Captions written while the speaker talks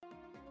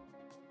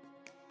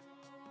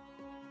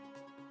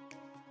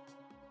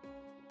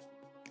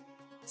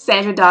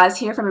Sandra Dawes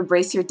here from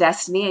Embrace Your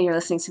Destiny, and you're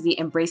listening to the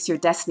Embrace Your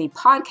Destiny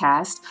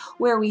podcast,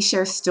 where we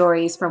share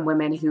stories from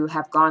women who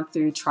have gone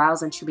through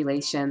trials and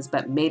tribulations,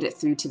 but made it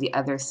through to the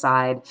other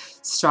side,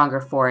 stronger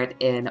for it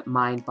in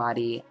mind,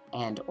 body,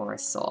 and or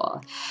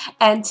soul.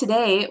 And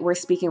today we're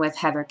speaking with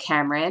Heather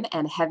Cameron,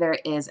 and Heather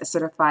is a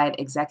certified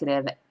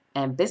executive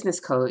and business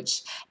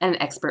coach and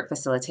an expert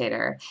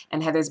facilitator.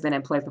 And Heather's been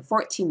employed for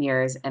 14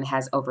 years and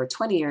has over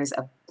 20 years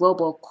of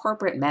global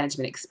corporate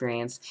management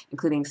experience,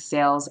 including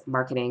sales,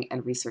 marketing,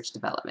 and research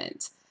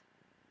development.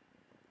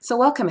 So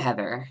welcome,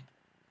 Heather.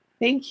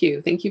 Thank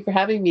you. Thank you for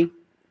having me.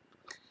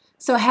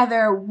 So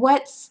Heather,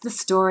 what's the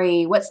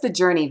story, what's the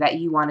journey that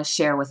you want to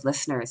share with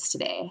listeners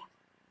today?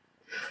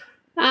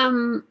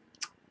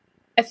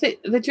 I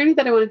think the journey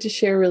that I wanted to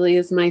share really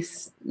is my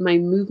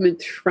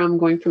movement from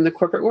going from the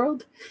corporate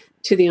world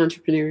to the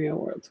entrepreneurial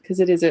world,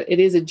 because it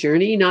is a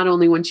journey. Not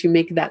only once you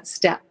make that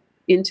step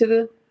into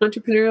the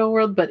entrepreneurial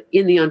world, but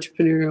in the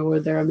entrepreneurial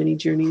world, there are many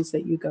journeys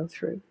that you go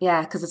through.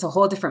 Yeah, because it's a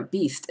whole different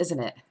beast, isn't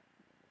it?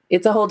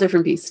 It's a whole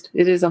different beast.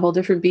 It is a whole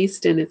different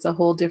beast, and it's a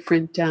whole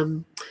different.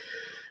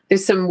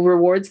 There's some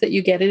rewards that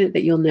you get in it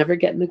that you'll never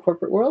get in the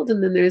corporate world,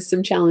 and then there's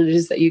some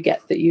challenges that you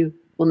get that you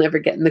will never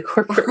get in the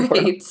corporate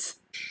world.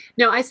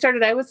 No,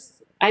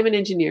 I'm an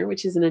engineer,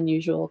 which is an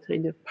unusual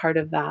kind of part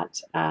of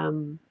that.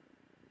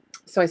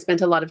 So I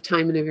spent a lot of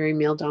time in a very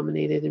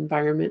male-dominated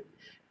environment,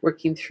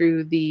 working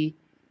through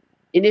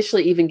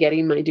initially even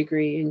getting my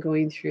degree and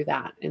going through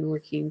that and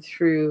working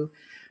through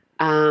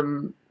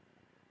an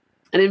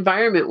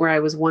environment where I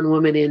was one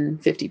woman in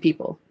 50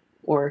 people,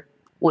 or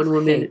one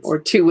woman or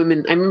two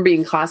women. I remember being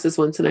in classes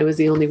once and I was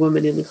the only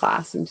woman in the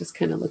class and just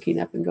kind of looking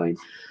up and going,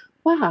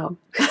 wow.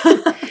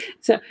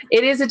 So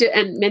it is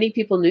and many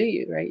people knew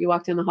you, right? You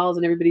walk down the halls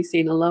and everybody's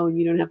saying hello and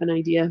you don't have an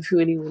idea of who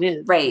anyone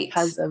is. Right.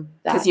 Because of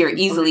that. Because you're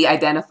easily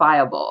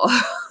identifiable.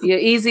 You're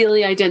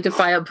easily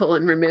identifiable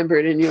and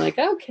remembered, and you're like,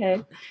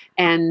 okay.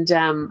 And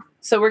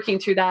so working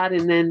through that.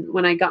 And then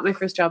when I got my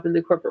first job in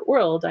the corporate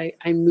world, I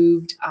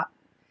moved up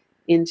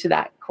into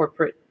that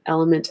corporate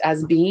element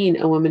as being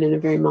a woman in a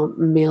very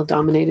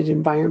male-dominated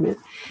environment.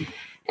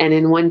 And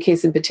in one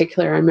case in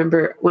particular, I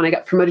remember when I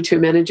got promoted to a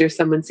manager,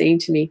 someone saying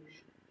to me,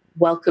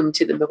 welcome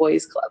to the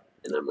boys club.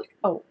 And I'm like,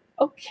 oh,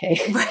 okay.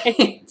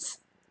 Right.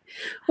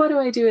 What do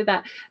I do with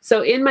that?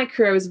 So in my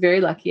career, I was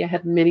very lucky. I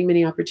had many,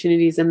 many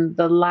opportunities. And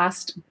the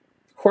last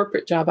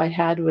corporate job I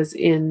had was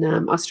in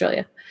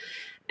Australia.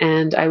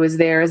 And I was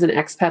there as an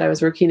expat. I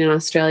was working in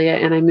Australia,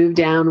 and I moved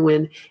down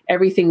when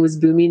everything was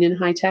booming in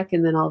high tech.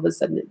 And then all of a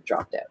sudden it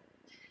dropped out.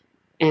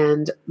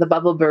 And the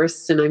bubble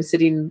bursts, and I'm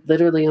sitting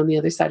literally on the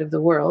other side of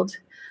the world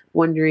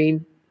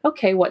wondering,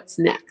 okay, what's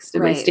next?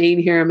 Am I staying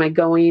here? Am I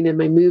going?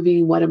 Am I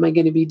moving? What am I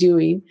going to be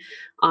doing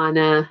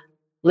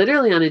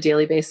literally on a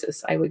daily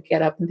basis? I would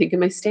get up and think,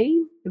 am I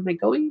staying? Am I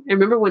going? I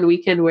remember one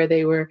weekend where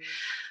they were,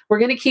 we're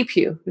going to keep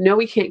you. No,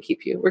 we can't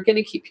keep you. We're going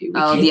to keep you.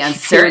 The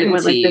uncertainty. It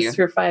went like this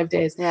for 5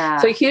 days. Yeah.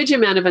 So a huge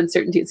amount of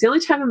uncertainty. It's the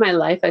only time in my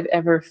life I've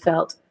ever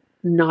felt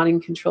not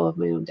in control of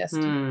my own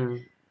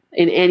destiny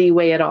in any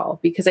way at all,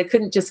 because I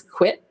couldn't just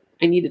quit.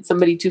 I needed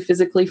somebody to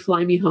physically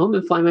fly me home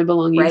and fly my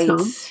belongings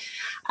home.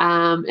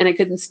 And I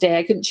couldn't stay.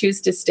 I couldn't choose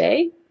to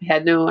stay. I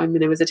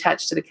was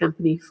attached to the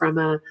company from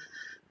a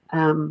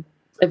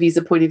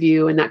visa point of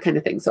view and that kind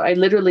of thing. So I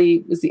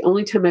literally was the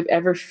only time I've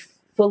ever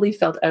fully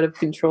felt out of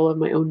control of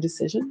my own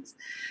decisions,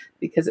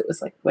 because it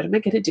was like, what am I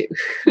going to do?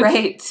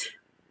 Right.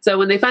 So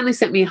when they finally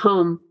sent me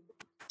home,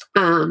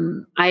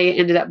 I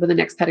ended up with an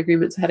expat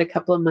agreement. So I had a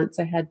couple of months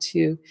I had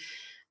to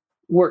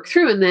work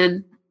through, and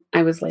then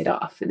I was laid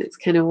off. And it's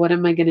kind of, what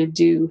am I going to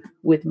do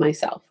with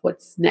myself?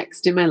 What's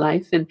next in my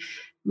life? And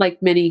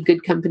like many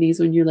good companies,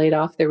 when you're laid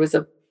off,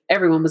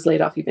 everyone was laid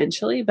off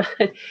eventually, but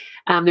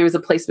there was a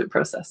placement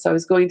process. So I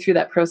was going through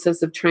that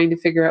process of trying to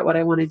figure out what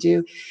I want to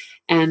do.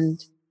 And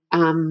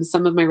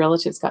some of my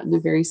relatives got in a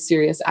very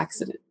serious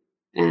accident,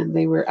 and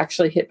they were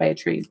actually hit by a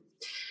train.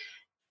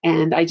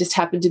 And I just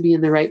happened to be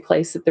in the right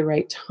place at the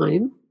right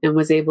time and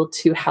was able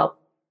to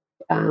help.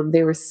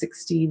 They were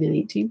 16 and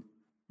 18.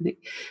 I think,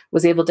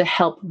 was able to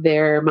help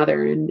their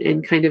mother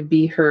and kind of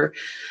be her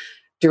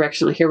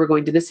directional. Here, we're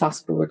going to this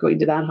hospital, we're going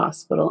to that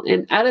hospital.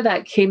 And out of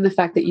that came the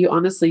fact that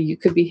you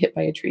could be hit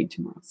by a train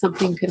tomorrow.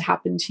 Something could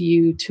happen to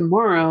you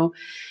tomorrow,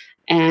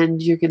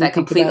 and you're going to that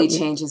completely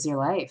changes your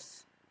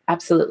life.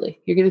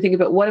 Absolutely. You're going to think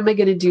about, what am I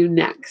going to do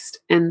next?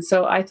 And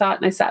so I thought,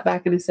 and I sat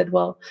back and I said,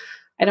 well,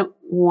 I don't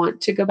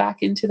want to go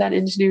back into that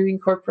engineering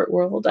corporate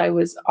world. I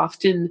was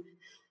often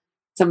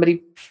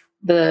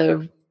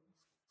the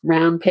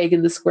round peg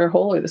in the square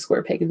hole, or the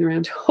square peg in the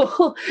round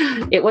hole.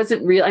 It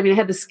wasn't real. I mean, I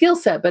had the skill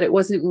set, but it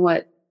wasn't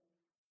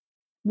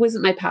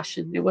my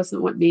passion. It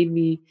wasn't what made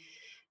me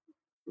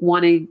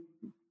want to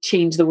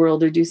change the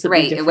world or do something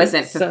different. It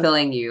wasn't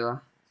fulfilling you.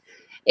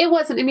 It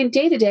wasn't. I mean,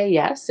 day to day,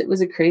 yes, it was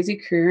a crazy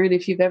career. And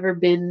if you've ever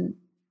been,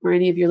 or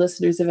any of your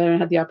listeners have ever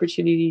had the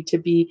opportunity to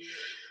be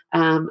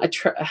a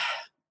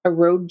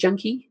road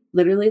junkie,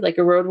 literally like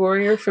a road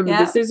warrior from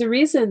this, there's a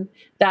reason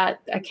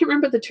that I can't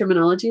remember the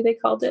terminology they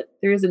called it.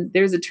 There's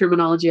a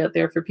terminology out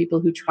there for people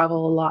who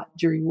travel a lot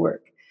during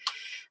work.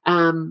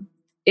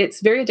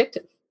 It's very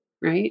addictive,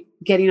 right?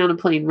 Getting on a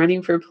plane,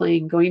 running for a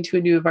plane, going to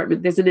a new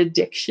apartment. There's an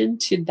addiction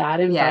to that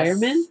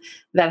environment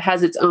that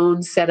has its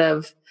own set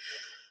of,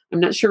 I'm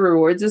not sure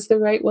rewards is the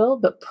right will,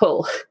 but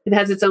pull. It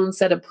has its own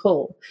set of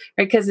pull,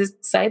 right? Because it's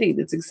exciting.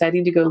 It's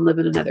exciting to go and live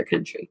in another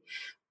country.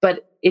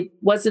 But it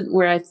wasn't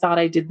where I thought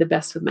I did the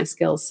best with my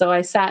skills. So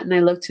I sat and I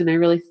looked and I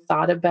really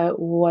thought about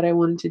what I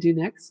wanted to do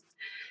next.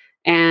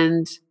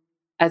 And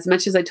as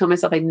much as I told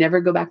myself I'd never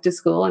go back to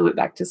school, I went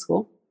back to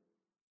school.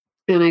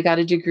 And I got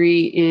a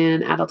degree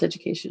in adult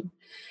education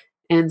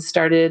and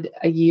started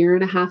a year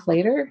and a half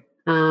later.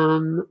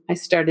 I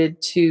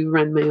started to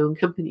run my own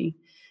company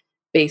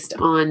based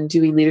on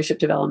doing leadership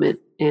development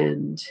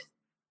and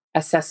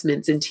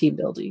assessments and team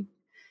building.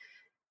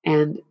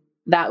 And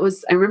that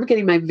was, I remember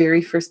getting my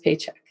very first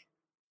paycheck,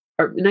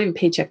 or not even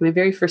paycheck, my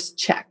very first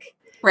check.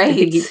 Right.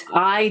 Thinking,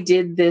 I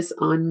did this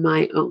on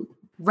my own.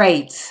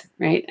 Right.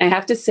 Right. I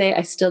have to say,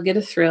 I still get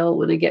a thrill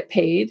when I get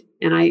paid,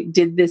 and I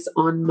did this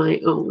on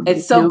my own.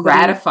 It's so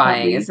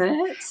gratifying, isn't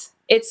it?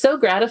 It's so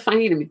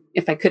gratifying. I mean,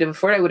 if I could have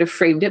afforded, I would have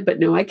framed it, but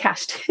no, I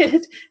cashed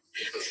it.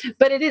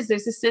 But it is,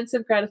 there's a sense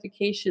of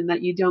gratification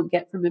that you don't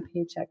get from a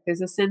paycheck. There's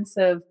a sense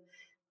of,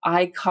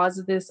 I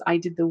caused this, I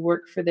did the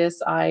work for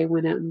this, I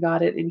went out and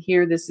got it, and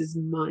here, this is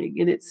mine.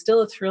 And it's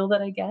still a thrill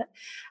that I get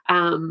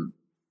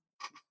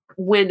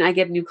when I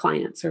get new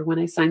clients or when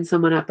I sign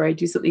someone up or I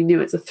do something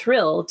new. It's a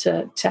thrill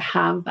to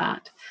have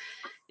that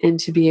and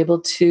to be able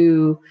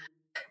to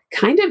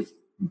kind of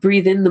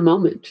breathe in the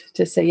moment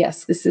to say,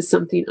 yes, this is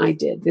something I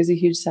did. There's a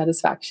huge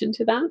satisfaction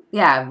to that.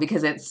 Yeah,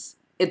 because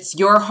it's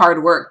your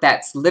hard work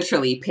that's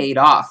literally paid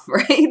off,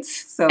 right?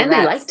 So and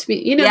they liked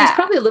me. There's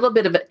probably a little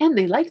bit of it. And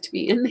they liked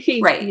me, and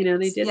they,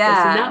 they did this,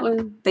 and that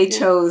was they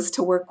chose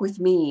to work with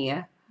me.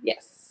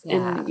 Yes,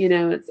 and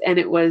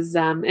it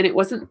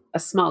wasn't a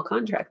small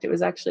contract. It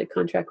was actually a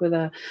contract with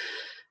a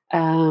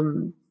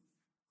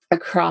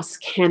across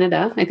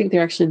Canada. I think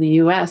they're actually in the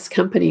U.S.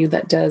 company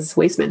that does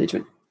waste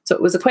management. So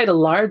it was quite a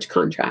large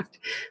contract.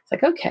 It's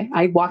like, okay,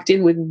 I walked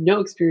in with no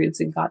experience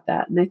and got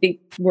that. And I think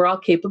we're all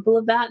capable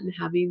of that, and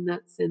having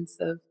that sense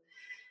of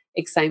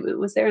excitement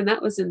was there. And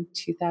that was in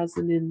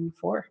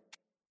 2004.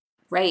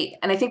 Right.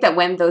 And I think that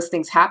when those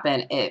things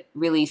happen, it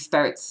really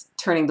starts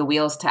turning the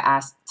wheels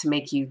to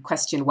make you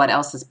question what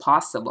else is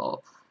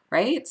possible.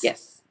 Right?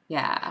 Yes.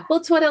 Yeah. Well,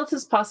 it's what else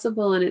is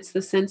possible. And it's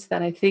the sense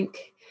that I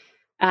think,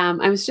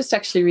 I was just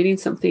actually reading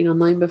something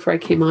online before I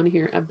came on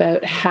here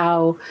about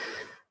how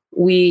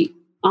we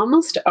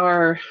almost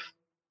are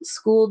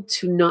schooled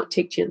to not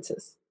take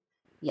chances.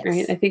 Yes.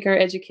 Right? I think our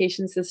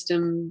education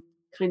system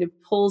kind of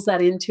pulls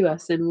that into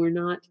us, and we're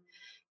not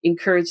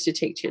encouraged to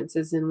take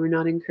chances, and we're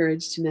not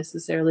encouraged to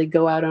necessarily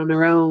go out on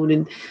our own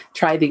and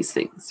try these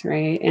things,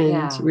 right?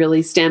 And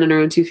really stand on our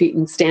own 2 feet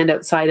and stand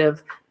outside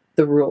of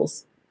the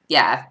rules.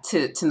 Yeah,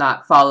 to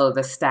not follow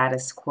the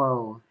status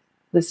quo.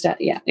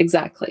 Yeah,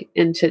 exactly.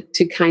 And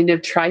to kind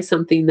of try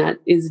something that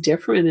is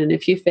different. And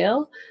if you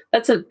fail,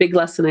 that's a big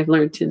lesson I've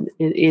learned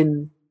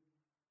in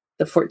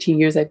the 14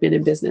 years I've been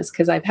in business,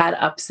 because I've had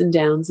ups and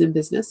downs in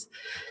business.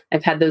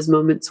 I've had those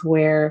moments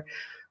where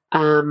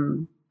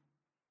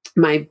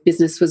my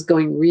business was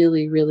going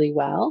really, really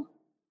well.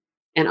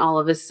 And all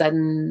of a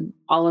sudden,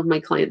 all of my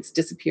clients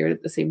disappeared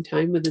at the same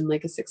time within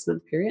like a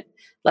 6-month period,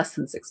 less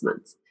than 6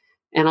 months.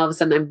 And all of a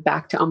sudden, I'm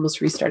back to almost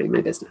restarting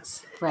my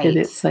business. Right. And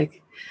it's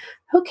like,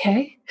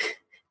 okay,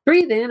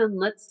 breathe in and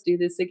let's do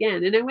this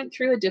again. And I went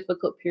through a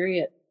difficult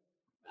period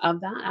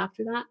of that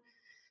after that,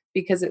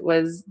 because it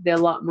was a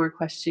lot more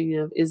questioning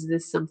of, is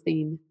this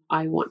something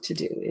I want to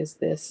do? Is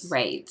this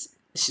right?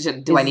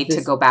 Do I need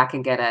to go back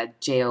and get a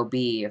JOB,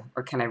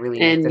 or can I really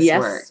make this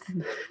work?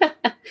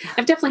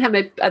 I've definitely had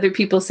my other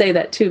people say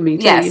that to me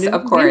too. Yes,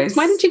 of course.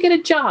 Why don't you get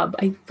a job?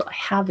 I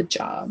have a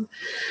job,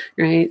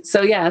 right?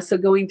 So so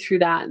going through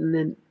that, and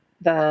then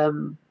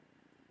the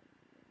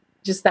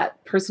just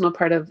that personal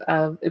part of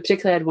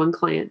particularly, I had one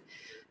client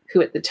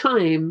who at the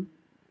time,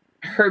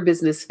 her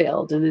business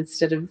failed, and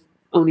instead of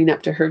owning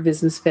up to her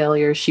business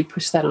failure, she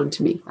pushed that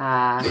onto me.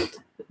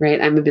 Right.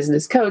 I'm a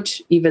business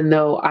coach, even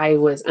though I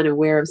was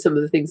unaware of some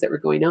of the things that were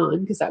going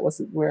on, because that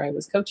wasn't where I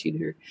was coaching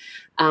her.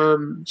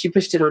 She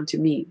pushed it onto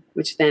me,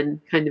 which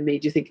then kind of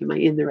made you think, am I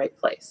in the right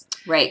place?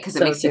 Right. Because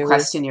it makes you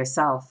question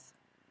yourself.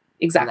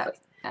 Exactly.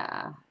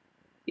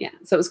 Yeah.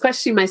 So it was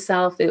questioning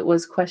myself. It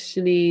was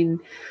questioning,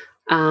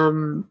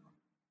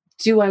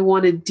 do I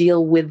want to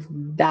deal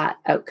with that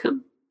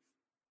outcome?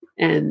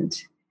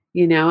 And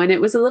and it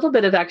was a little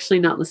bit of actually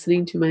not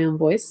listening to my own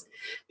voice,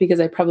 because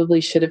I probably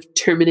should have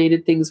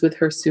terminated things with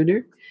her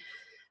sooner.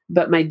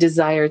 But my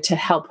desire to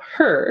help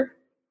her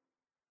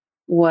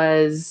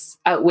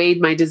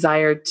outweighed my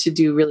desire to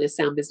do really a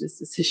sound business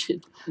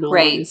decision. In all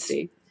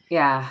honesty.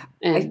 Yeah.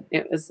 And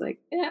it was like,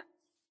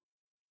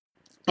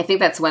 I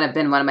think that's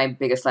been one of my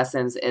biggest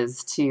lessons,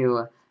 is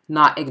to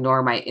not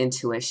ignore my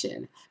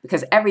intuition,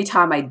 because every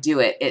time I do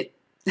it,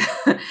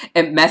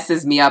 it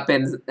messes me up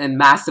in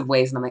massive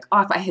ways. And I'm like,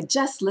 if I had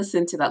just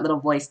listened to that little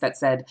voice that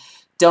said,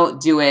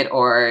 don't do it,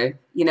 or,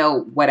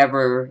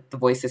 whatever the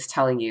voice is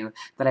telling you,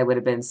 that I would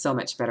have been so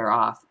much better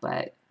off.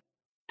 But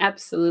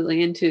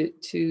Absolutely.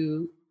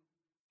 And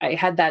I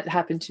had that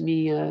happen to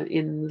me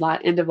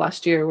end of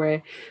last year,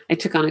 where I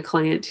took on a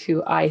client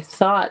who I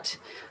thought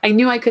I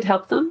knew I could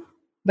help them,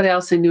 but I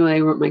also knew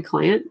I weren't my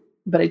client.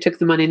 But I took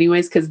them on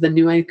anyways because the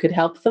knew I could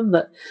help them.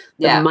 The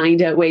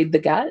mind outweighed the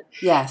gut,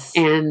 Yes.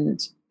 and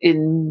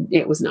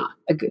it was not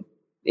a good.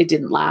 It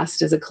didn't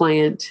last as a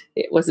client.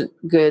 It wasn't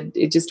good.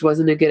 It just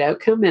wasn't a good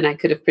outcome, and I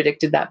could have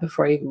predicted that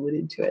before I even went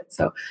into it.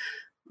 So,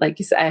 like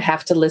you said, I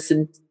have to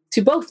listen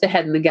to both the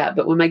head and the gut.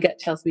 But when my gut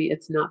tells me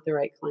it's not the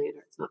right client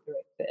or it's not the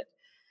right fit,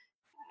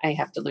 I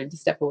have to learn to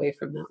step away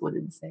from that one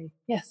and say,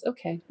 yes,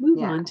 okay,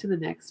 move on to the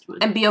next one.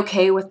 And be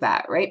okay with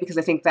that, right? Because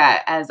I think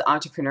that as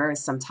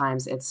entrepreneurs,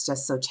 sometimes it's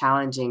just so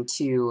challenging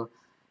to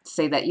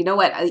say that, you know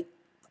what,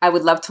 I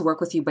would love to work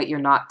with you, but you're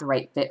not the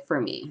right fit for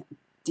me,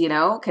 you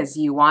know, because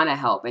you want to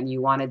help and you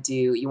want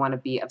to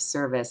be of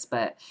service,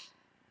 but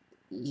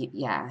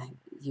you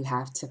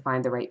have to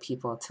find the right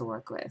people to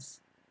work with.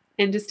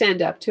 And to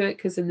stand up to it,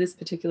 because in this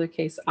particular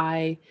case,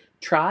 I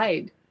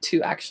tried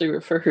to actually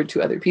refer her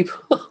to other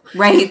people.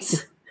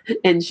 Right.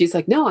 And she's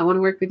like, no, I want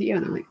to work with you.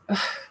 And I'm like,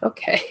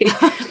 okay.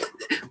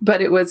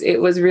 But it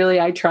was really,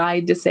 I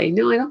tried to say,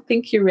 no, I don't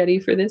think you're ready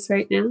for this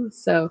right now.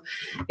 So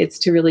it's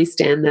to really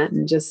stand that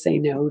and just say,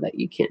 no, that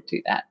you can't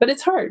do that. But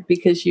it's hard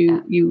because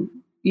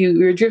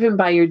you're driven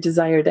by your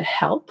desire to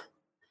help.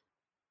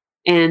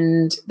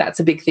 And that's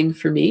a big thing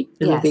for me.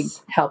 I'm a big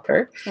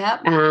helper.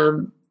 Yep.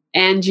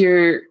 And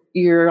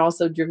you're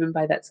also driven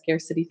by that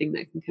scarcity thing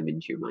that can come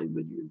into your mind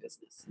when you're in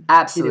business.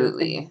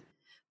 Absolutely. You know?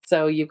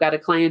 So you've got a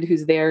client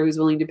who's there, who's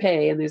willing to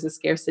pay, and there's a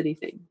scarcity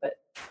thing. But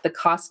the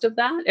cost of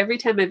that, every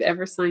time I've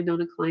ever signed on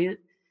a client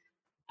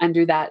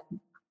under that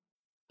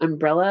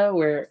umbrella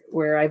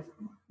where I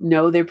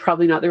know they're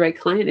probably not the right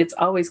client, it's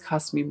always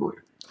cost me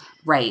more.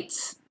 Right.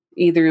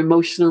 Either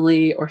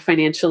emotionally or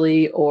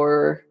financially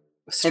or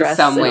stress. In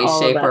some way,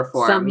 shape, or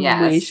form. Some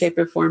way, shape,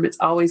 or form. It's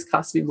always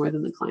cost me more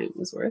than the client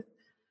was worth.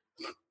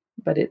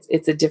 But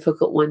it's a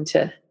difficult one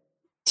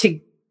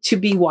to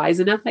be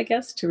wise enough, I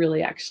guess, to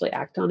really actually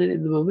act on it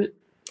in the moment.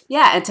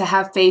 Yeah, and to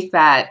have faith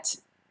that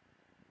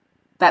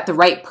the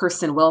right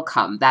person will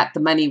come, that the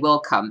money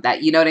will come,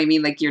 that, you know what I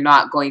mean? Like, you're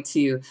not going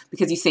to,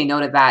 because you say no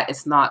to that,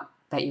 it's not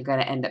that you're going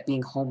to end up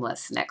being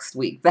homeless next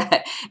week,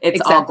 that it's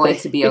all going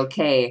to be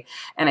okay.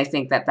 And I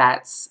think that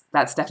that's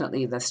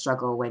definitely the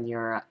struggle when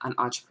you're an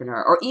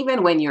entrepreneur, or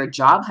even when you're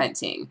job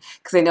hunting.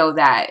 Because I know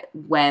that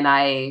when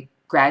I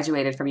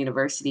graduated from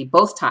university,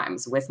 both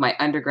times with my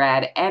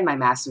undergrad and my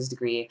master's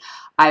degree,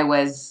 I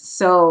was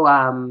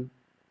so,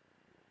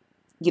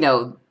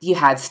 you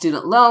had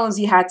student loans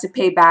you had to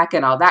pay back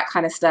and all that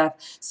kind of stuff.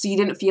 So you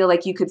didn't feel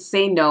like you could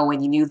say no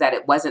when you knew that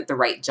it wasn't the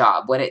right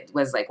job, when it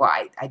was like, well,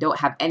 I don't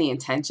have any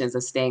intentions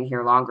of staying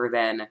here longer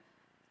than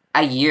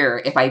a year,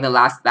 if I even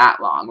last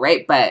that long,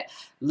 right? But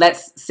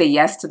let's say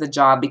yes to the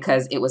job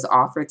because it was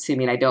offered to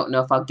me and I don't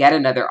know if I'll get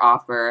another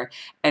offer.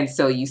 And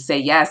so you say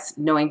yes,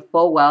 knowing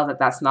full well that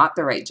that's not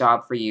the right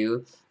job for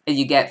you. And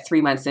you get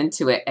 3 months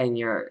into it and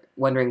you're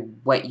wondering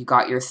what you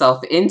got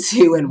yourself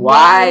into and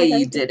why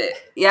you did it.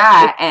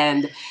 Yeah.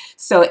 And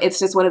so it's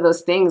just one of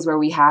those things where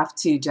we have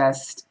to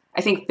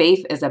I think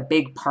faith is a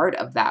big part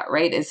of that,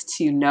 right? Is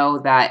to know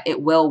that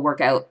it will work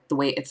out the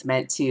way it's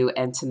meant to,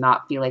 and to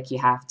not feel like you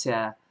have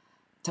to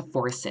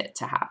force it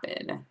to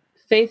happen.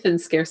 Faith and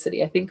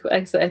scarcity. I think,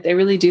 I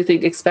really do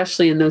think,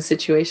 especially in those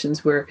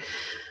situations where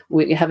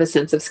we have a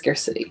sense of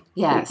scarcity.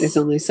 Yes. Like, there's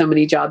only so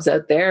many jobs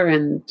out there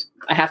and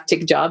I have to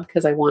take a job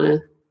because I want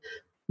to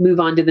move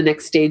on to the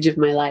next stage of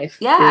my life.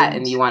 Yeah.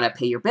 And you want to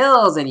pay your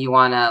bills and you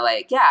want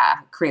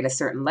to create a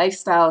certain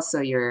lifestyle. So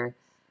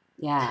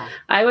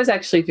I was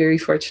actually very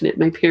fortunate.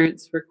 My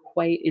parents were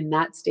quite, in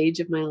that stage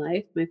of my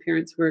life, my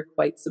parents were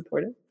quite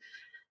supportive.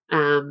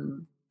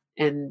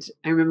 And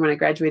I remember when I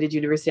graduated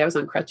university, I was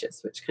on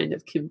crutches, which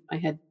I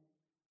had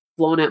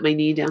blown out my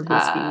knee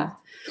downhill skiing.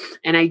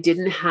 And I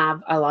didn't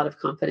have a lot of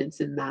confidence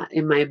in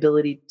my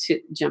ability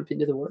to jump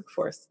into the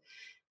workforce.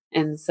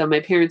 And so my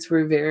parents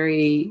were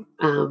very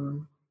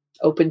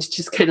open to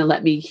just kind of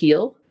let me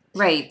heal.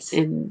 Right.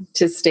 And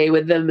to stay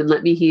with them and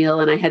let me heal.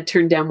 And I had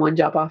turned down one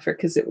job offer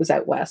because it was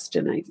out west.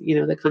 And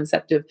the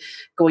concept of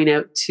going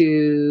out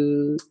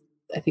to,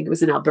 I think it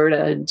was in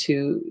Alberta, and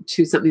to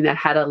something that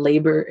had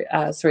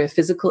a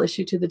physical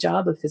issue to the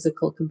job, a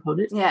physical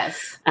component.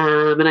 Yes.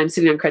 And I'm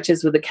sitting on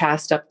crutches with a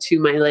cast up to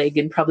my leg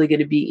and probably going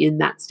to be in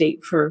that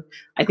state for,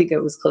 I think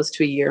it was close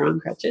to a year on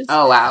crutches.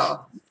 Oh,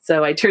 wow.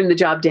 So I turned the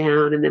job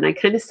down, and then I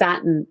kind of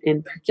sat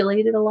and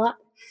percolated a lot,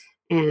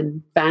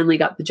 and finally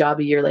got the job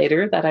a year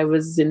later that I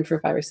was in for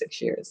 5 or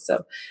 6 years.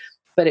 So,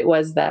 but it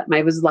was that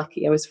I was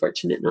lucky. I was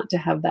fortunate not to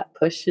have that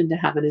push and to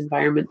have an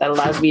environment that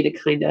allowed me to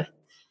kind of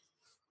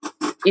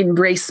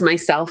embrace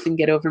myself and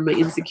get over my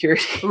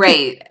insecurity.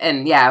 Right.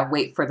 And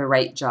wait for the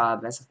right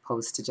job as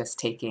opposed to just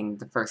taking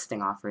the first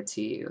thing offered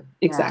to you.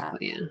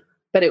 Exactly. Yeah.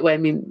 But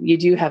you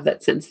do have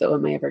that sense though,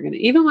 am I ever going to,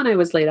 even when I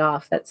was laid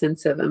off, that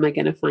sense of, am I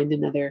going to find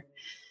another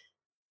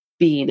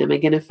being? Am I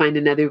going to find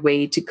another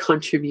way to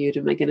contribute?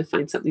 Am I going to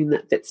find something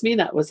that fits me?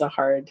 That was a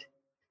hard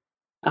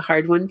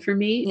one for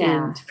me.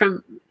 Yeah.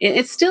 And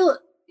it's still,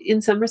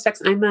 in some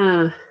respects,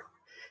 and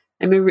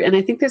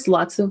I think there's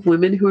lots of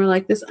women who are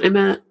like this. I'm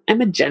a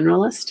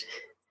generalist.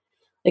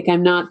 Like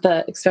I'm not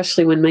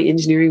especially when my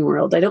engineering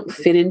world, I don't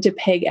fit into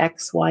peg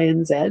X, Y,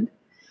 and Z.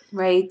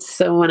 Right.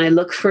 So when I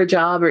look for a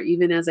job, or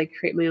even as I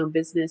create my own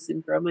business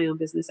and grow my own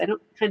business, I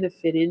don't kind of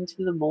fit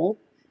into the mold.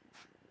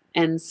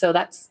 And so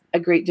that's a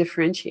great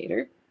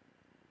differentiator.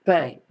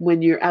 But Right.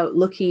 when you're out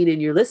looking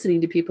and you're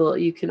listening to people,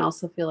 you can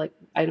also feel like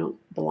I don't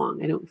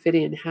belong. I don't fit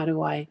in. How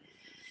do I,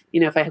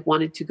 if I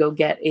wanted to go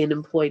get an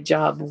employed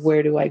job,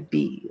 where do I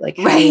be? Like,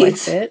 how do I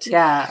fit?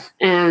 Yeah.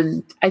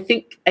 And I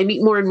think I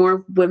meet more and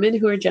more women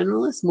who are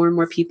generalists, more and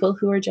more people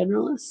who are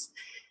generalists.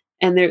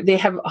 And they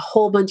have a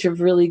whole bunch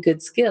of really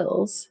good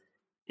skills,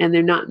 and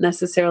they're not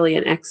necessarily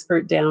an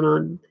expert down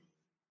on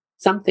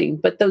something.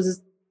 But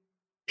those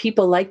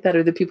people like that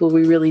are the people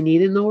we really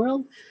need in the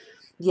world.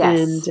 Yes.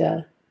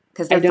 And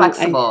because they're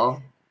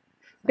flexible.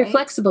 They're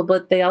flexible,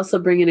 but they also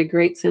bring in a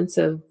great sense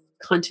of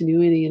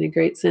continuity and a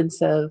great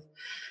sense of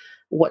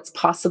what's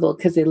possible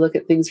because they look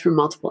at things from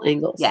multiple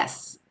angles.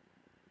 Yes.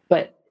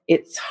 But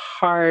it's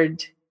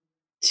hard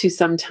to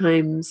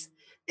sometimes,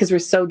 because we're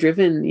so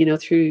driven,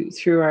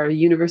 through our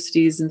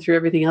universities and through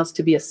everything else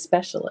to be a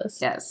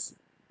specialist. Yes.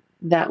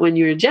 That when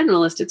you're a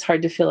generalist, it's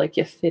hard to feel like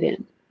you fit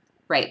in.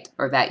 Right.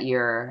 Or that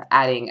you're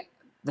adding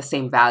the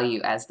same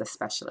value as the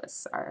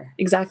specialists are.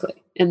 Exactly.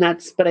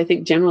 But I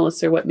think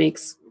generalists are what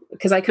makes,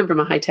 because I come from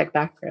a high-tech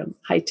background,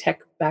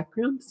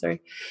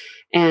 sorry.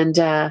 And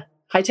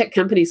high-tech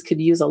companies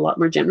could use a lot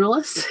more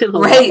generalists and a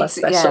lot less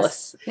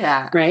specialists. Yes.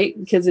 Yeah. Right.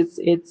 Because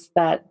it's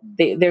that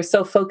they're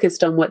so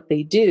focused on what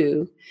they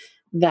do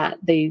that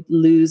they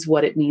lose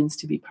what it means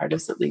to be part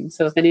of something.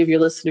 So if any of your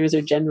listeners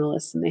are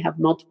generalists and they have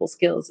multiple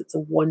skills, it's a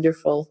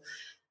wonderful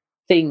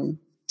thing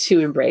to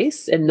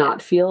embrace and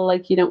not feel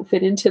like you don't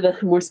fit into the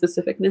more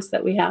specificness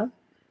that we have,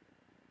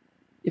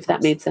 if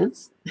that made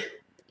sense.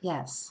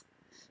 Yes.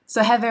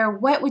 So Heather,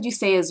 what would you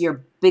say is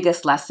your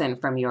biggest lesson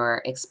from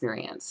your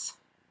experience?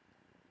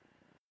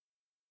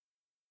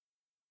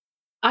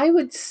 I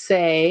would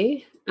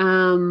say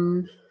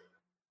my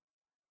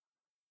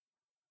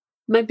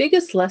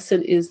biggest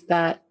lesson is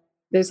that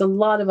there's a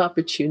lot of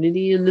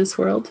opportunity in this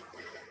world,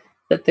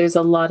 that there's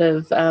a lot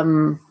of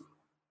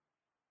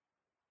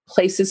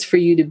places for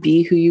you to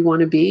be who you want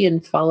to be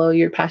and follow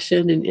your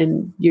passion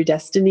and your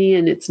destiny,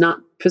 and it's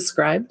not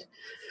prescribed.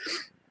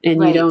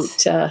 And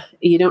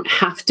you don't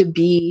have to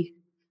be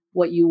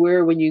what you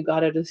were when you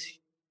got out of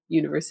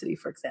university,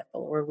 for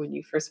example, or when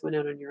you first went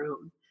out on your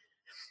own.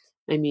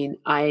 I mean,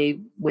 I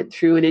went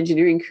through an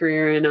engineering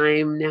career and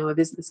I'm now a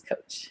business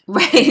coach.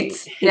 Right.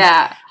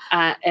 Yeah.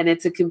 And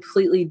it's a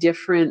completely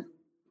different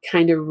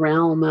kind of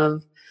realm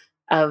of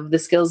the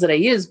skills that I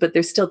use, but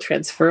they're still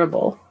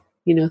transferable.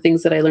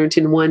 Things that I learned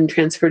in one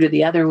transfer to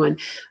the other one,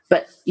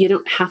 but you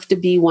don't have to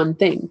be one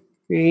thing.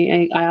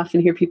 Right? I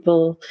often hear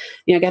people,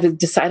 I got to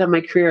decide on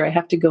my career. I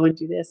have to go and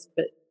do this,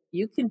 but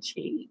you can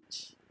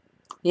change.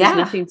 Yeah.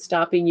 There's nothing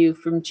stopping you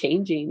from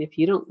changing. If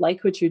you don't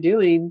like what you're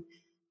doing,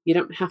 you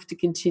don't have to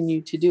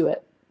continue to do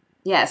it.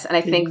 Yes. And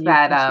I think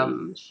that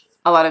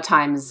a lot of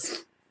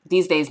times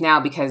these days now,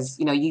 because,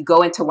 you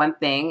go into one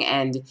thing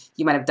and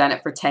you might have done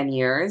it for 10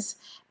 years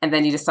and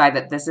then you decide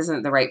that this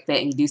isn't the right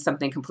fit and you do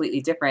something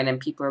completely different and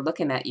people are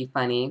looking at you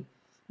funny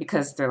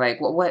because they're like,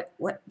 well,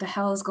 what the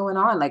hell is going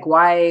on? Like,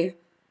 why?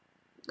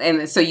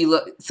 And so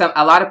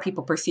a lot of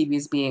people perceive you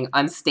as being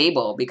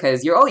unstable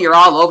because you're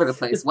all over the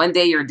place. One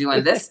day you're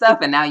doing this stuff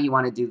and now you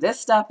want to do this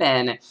stuff.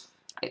 And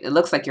it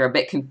looks like you're a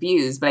bit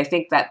confused, but I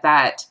think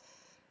that's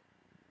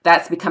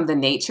become the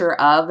nature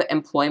of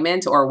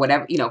employment or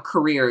whatever,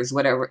 careers,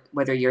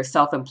 whether you're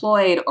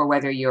self-employed or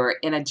whether you're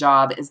in a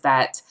job, is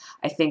that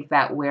I think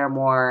that we're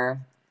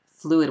more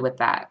fluid with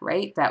that,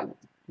 right? That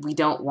we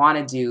don't want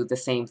to do the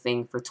same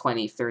thing for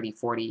 20, 30,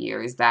 40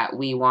 years, that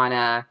we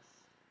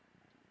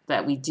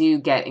do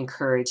get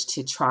encouraged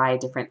to try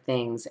different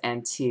things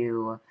and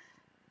to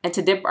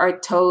dip our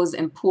toes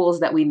in pools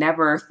that we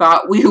never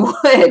thought we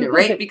would,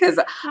 right? Because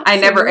I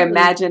never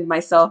imagined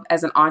myself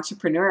as an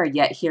entrepreneur,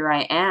 yet here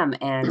I am.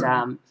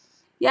 And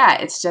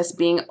it's just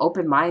being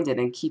open-minded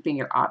and keeping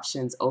your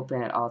options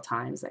open at all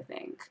times, I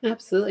think.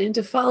 Absolutely. And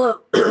to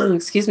follow,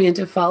 and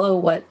to follow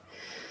what,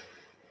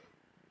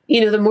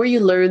 the more you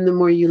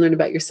learn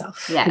about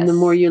yourself. Yes. And the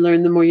more you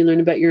learn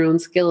about your own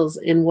skills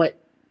and what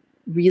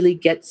really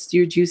gets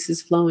your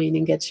juices flowing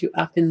and gets you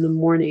up in the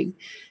morning.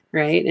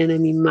 Right. And I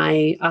mean,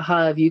 my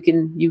aha, you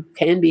can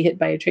be hit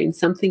by a train.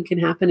 Something can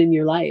happen in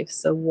your life.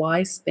 So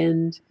why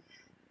spend,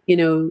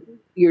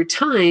 your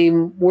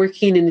time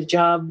working in a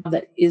job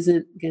that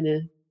isn't going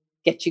to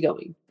get you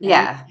going? Right?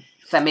 Yeah.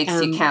 That makes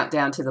you count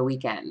down to the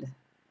weekend.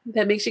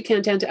 That makes you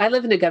count down to, I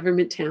live in a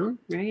government town,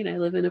 right? I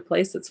live in a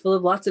place that's full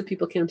of lots of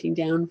people counting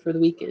down for the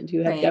weekend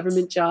who have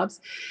government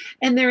jobs,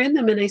 and they're in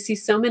them. And I see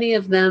so many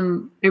of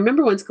them. I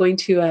remember once going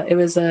to it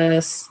was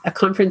a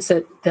conference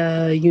at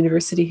the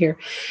university here,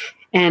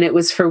 and it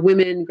was for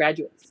women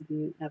graduates of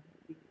the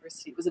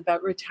university. It was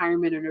about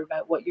retirement and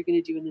about what you're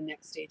going to do in the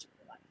next stage of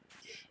your life.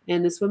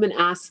 And this woman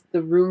asked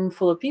the room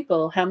full of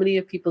people, how many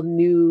of people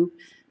knew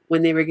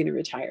when they were going to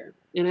retire.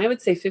 And I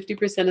would say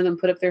 50% of them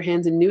put up their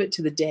hands and knew it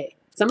to the day.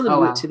 Some of them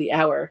knew it to the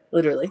hour,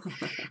 literally.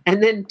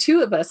 And then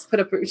 2 of us put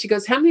up, she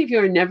goes, how many of you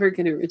are never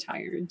going to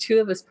retire? And 2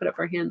 of us put up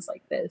our hands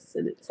like this.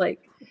 And it's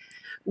like,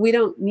 we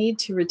don't need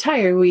to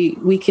retire. We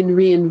can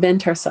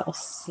reinvent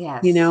ourselves.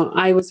 Yes. You know,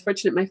 I was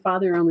fortunate. My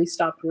father only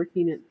stopped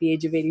working at the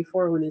age of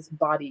 84 when his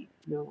body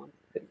no longer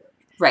could work.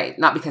 Right.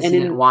 Not because he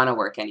didn't want to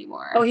work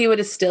anymore. Oh, he would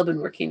have still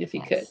been working if he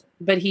could.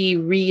 But he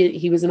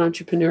was an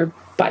entrepreneur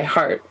by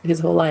heart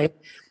his whole life.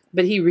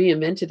 But he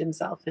reinvented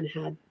himself and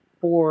had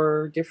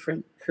 4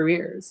 different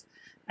careers,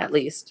 at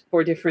least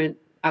 4 different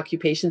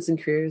occupations and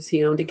careers.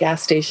 He owned a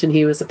gas station.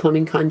 He was a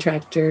plumbing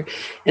contractor.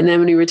 And then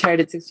when he retired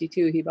at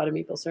 62, he bought a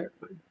maple syrup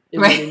farm.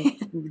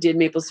 And did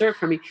maple syrup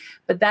for me.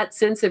 But that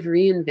sense of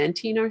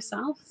reinventing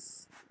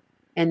ourselves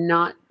and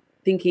not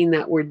thinking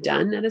that we're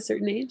done at a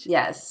certain age.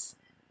 Yes.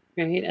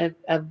 Right.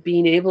 Of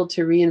being able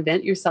to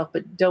reinvent yourself,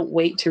 but don't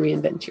wait to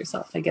reinvent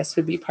yourself, I guess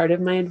would be part of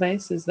my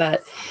advice, is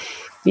that,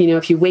 you know,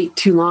 if you wait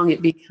too long,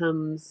 it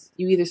becomes,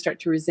 you either start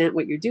to resent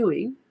what you're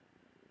doing.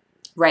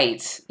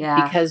 Right.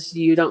 Yeah. Because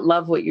you don't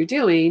love what you're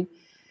doing.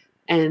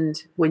 And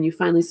when you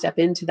finally step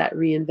into that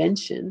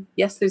reinvention,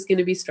 yes, there's going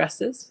to be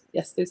stresses.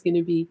 Yes, there's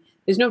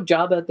no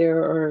job out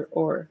there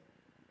or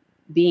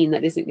being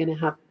that isn't going to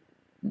have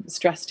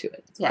stress to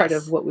it. It's part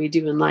of what we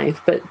do in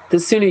life. But the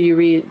sooner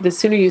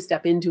you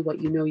step into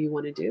what you know you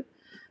want to do,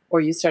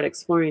 or you start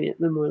exploring it,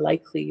 the more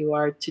likely you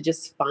are to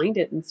just find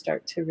it and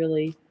start to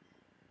really,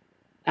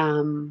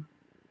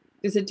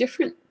 there's a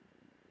different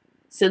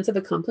sense of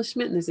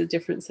accomplishment and there's a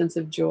different sense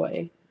of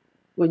joy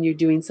when you're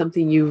doing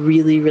something you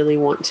really, really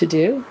want to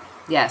do.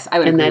 Yes, I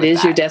would agree with that. And that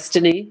is your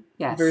destiny.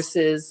 Yes.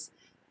 Versus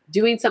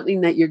doing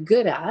something that you're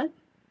good at.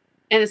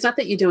 And it's not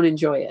that you don't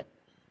enjoy it.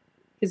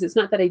 Because it's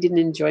not that I didn't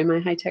enjoy my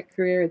high-tech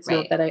career. It's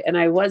not that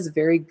I was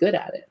very good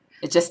at it.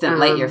 It just didn't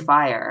light your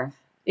fire.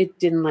 It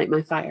didn't light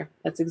my fire.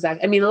 That's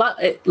exactly. I mean,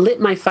 it lit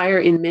my fire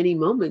in many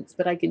moments,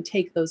 but I can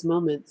take those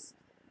moments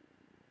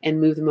and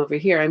move them over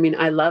here. I mean,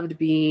 I loved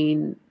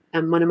being,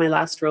 one of my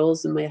last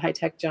roles in my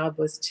high-tech job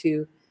was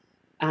to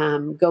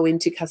go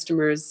into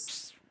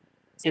customers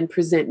and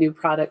present new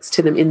products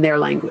to them in their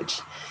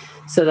language,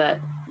 so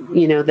that,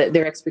 you know, that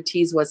their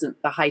expertise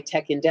wasn't the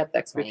high-tech in-depth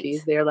expertise.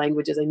 Right. Their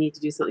language is, I need to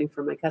do something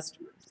for my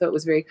customer. So it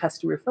was very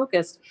customer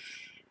focused.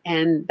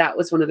 And that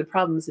was one of the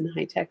problems in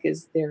high-tech,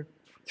 is they're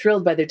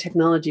thrilled by their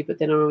technology, but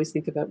they don't always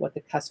think about what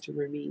the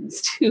customer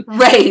means to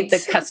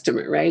the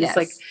customer, right? Yes. It's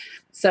like,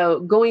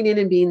 so going in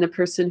and being the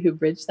person who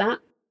bridged that,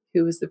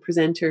 who was the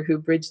presenter who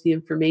bridged the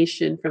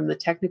information from the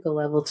technical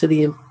level to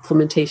the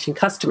implementation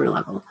customer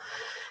level.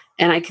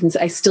 And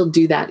I still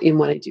do that in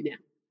what I do now,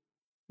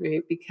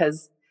 right?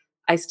 Because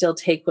I still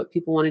take what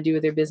people want to do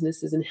with their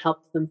businesses and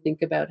help them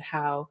think about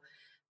how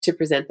to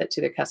present that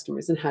to their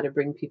customers and how to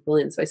bring people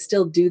in. So I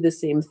still do the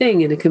same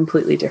thing in a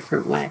completely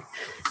different way.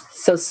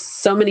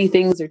 So many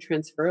things are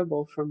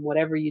transferable from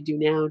whatever you do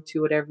now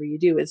to whatever you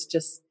do. It's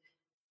just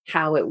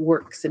how it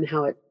works and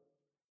how it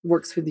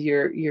works with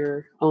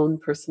your own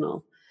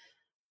personal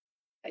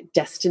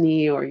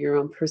destiny or your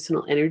own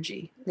personal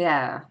energy.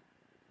 Yeah.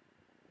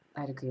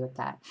 I'd agree with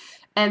that.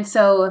 And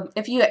so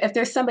if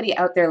there's somebody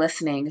out there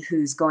listening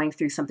who's going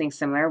through something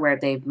similar, where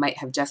they might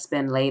have just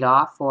been laid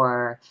off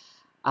or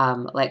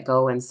let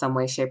go in some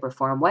way, shape, or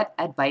form, what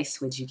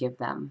advice would you give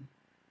them?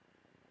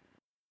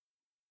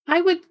 I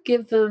would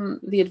give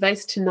them the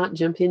advice to not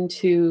jump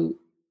into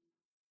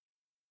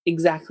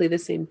exactly the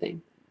same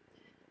thing.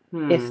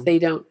 If they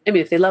don't, I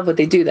mean, if they love what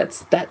they do,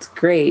 that's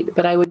great.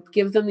 But I would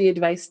give them the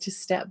advice to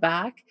step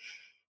back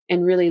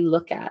and really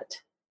look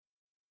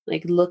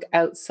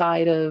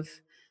outside of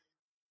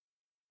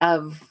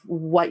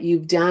what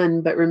you've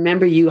done. But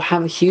remember, you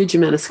have a huge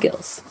amount of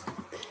skills,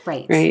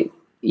 right?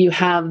 You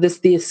have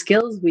the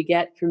skills we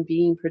get from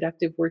being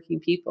productive working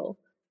people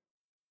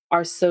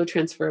are so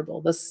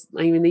transferable. A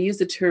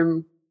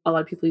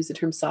lot of people use the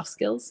term soft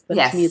skills, but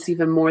to me, it's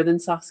even more than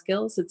soft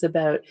skills. It's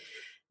about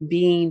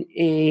being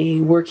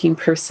a working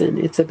person.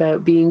 It's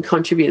about being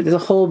contributed. There's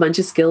a whole bunch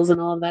of skills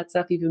and all of that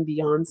stuff, even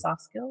beyond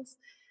soft skills.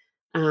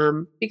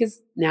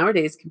 Because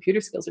nowadays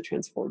computer skills are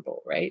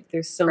transferable, right?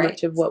 There's so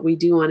much of what we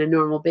do on a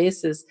normal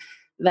basis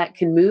that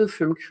can move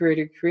from career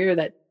to career,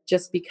 that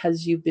just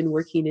because you've been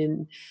working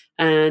in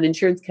an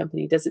insurance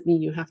company doesn't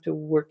mean you have to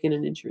work in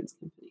an insurance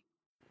company.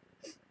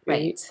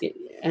 Right.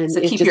 And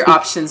so keep your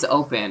options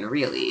open,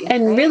 really.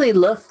 And really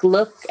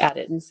look at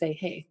it and say,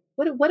 hey,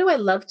 what do I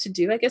love to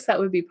do? I guess that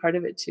would be part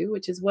of it too,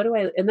 which is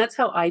and that's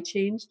how I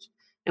changed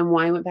and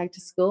why I went back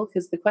to school.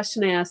 Because the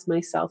question I asked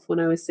myself when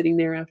I was sitting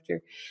there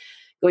after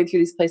going through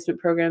these placement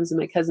programs and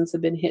my cousins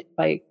have been hit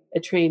by a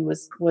train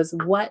was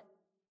what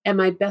am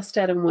I best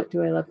at and what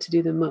do I love to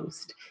do the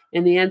most?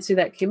 And the answer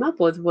that came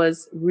up with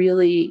was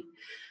really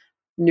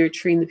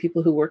nurturing the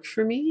people who worked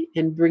for me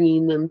and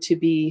bringing them to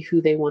be who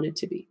they wanted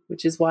to be,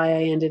 which is why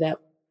I ended up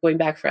going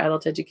back for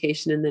adult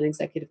education and then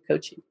executive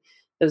coaching.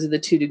 Those are the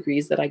 2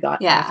 degrees that I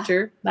got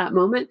after that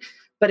moment.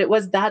 But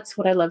that's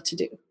what I love to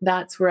do.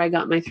 That's where I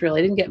got my thrill.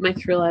 I didn't get my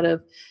thrill out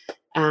of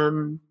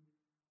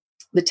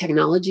the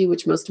technology,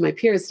 which most of my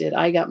peers did.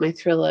 I got my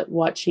thrill at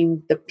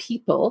watching the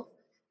people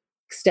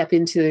step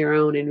into their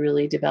own and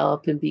really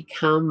develop and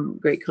become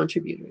great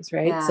contributors,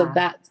 right? So Yeah.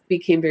 that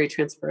became very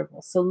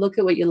transferable. So look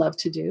at what you love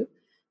to do.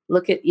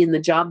 Look at in the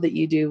job that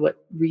you do,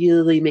 what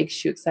really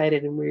makes you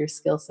excited and where your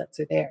skill sets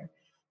are there.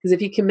 Because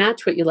if you can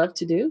match what you love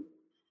to do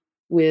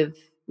with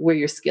where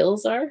your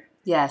skills are,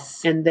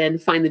 Yes. and then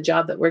find the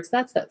job that works,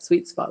 that's that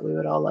sweet spot we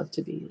would all love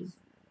to be in.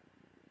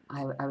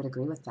 I would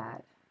agree with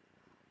that.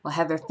 Well,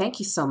 Heather, thank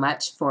you so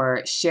much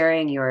for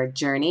sharing your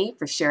journey,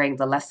 for sharing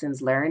the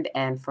lessons learned,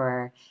 and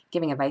for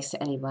giving advice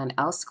to anyone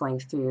else going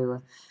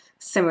through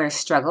similar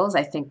struggles.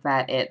 I think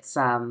that it's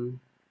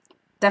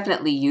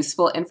definitely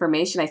useful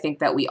information. I think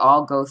that we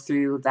all go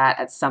through that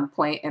at some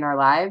point in our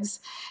lives.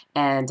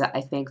 And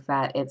I think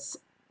that it's,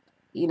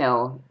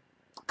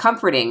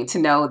 comforting to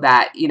know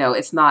that,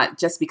 it's not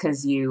just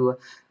because you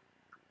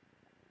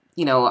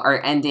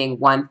are ending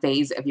one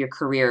phase of your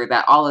career,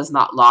 that all is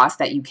not lost,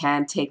 that you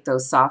can take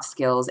those soft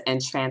skills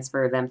and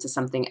transfer them to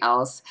something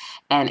else,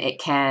 and it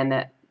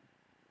can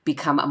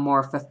become a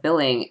more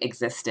fulfilling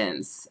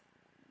existence,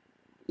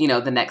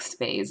 the next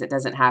phase. It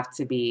doesn't have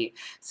to be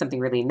something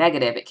really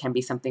negative. It can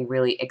be something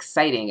really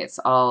exciting. It's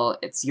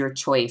your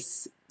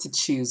choice to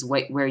choose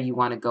where you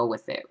want to go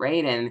with it,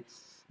 right? And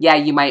yeah,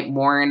 you might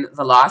mourn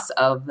the loss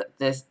of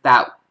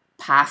that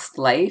past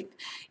life,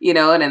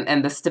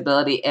 and the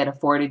stability it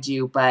afforded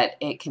you, but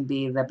it can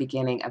be the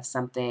beginning of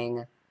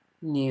something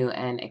new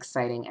and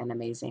exciting and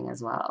amazing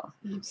as well.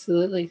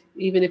 Absolutely.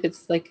 Even if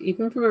it's like,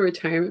 even from a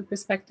retirement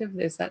perspective,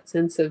 there's that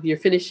sense of you're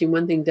finishing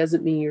one thing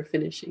doesn't mean you're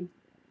finishing.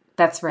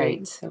 That's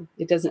right. So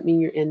it doesn't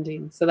mean you're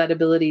ending. So that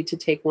ability to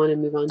take one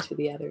and move on to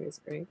the other is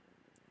great.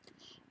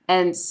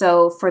 And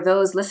so for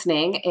those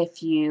listening,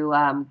 if you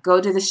go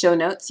to the show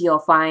notes, you'll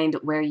find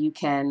where you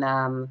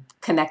can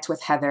connect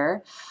with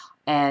Heather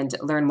and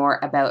learn more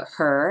about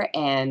her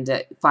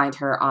and find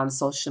her on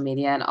social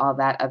media and all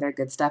that other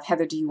good stuff.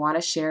 Heather, do you want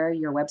to share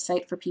your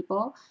website for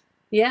people?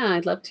 Yeah,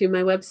 I'd love to.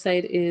 My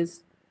website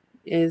is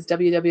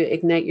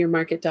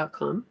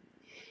www.igniteyourmarket.com.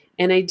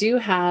 And I do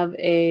have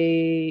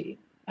a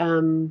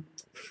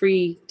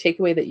free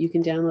takeaway that you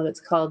can download. It's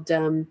called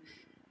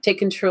Take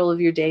Control of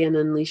Your Day and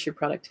Unleash Your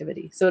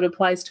Productivity. So it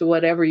applies to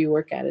whatever you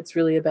work at. It's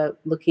really about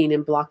looking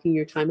and blocking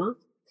your time off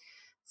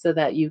so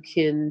that you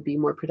can be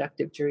more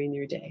productive during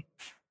your day.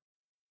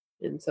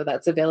 And so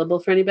that's available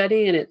for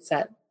anybody, and it's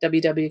at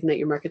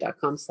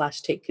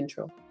www.igniteyourmarket.com/take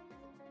control.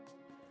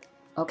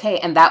 Okay,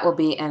 and that will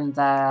be in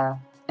the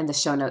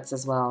show notes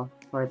as well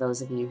for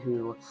those of you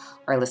who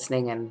are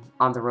listening and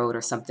on the road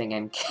or something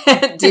and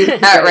can't do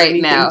that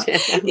right now.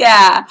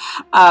 Yeah.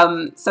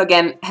 So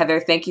again,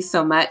 Heather, thank you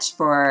so much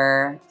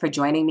for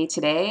joining me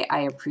today.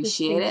 I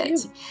appreciate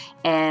it.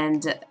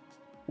 And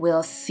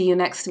we'll see you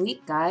next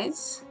week,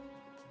 guys.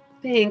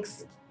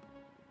 Thanks.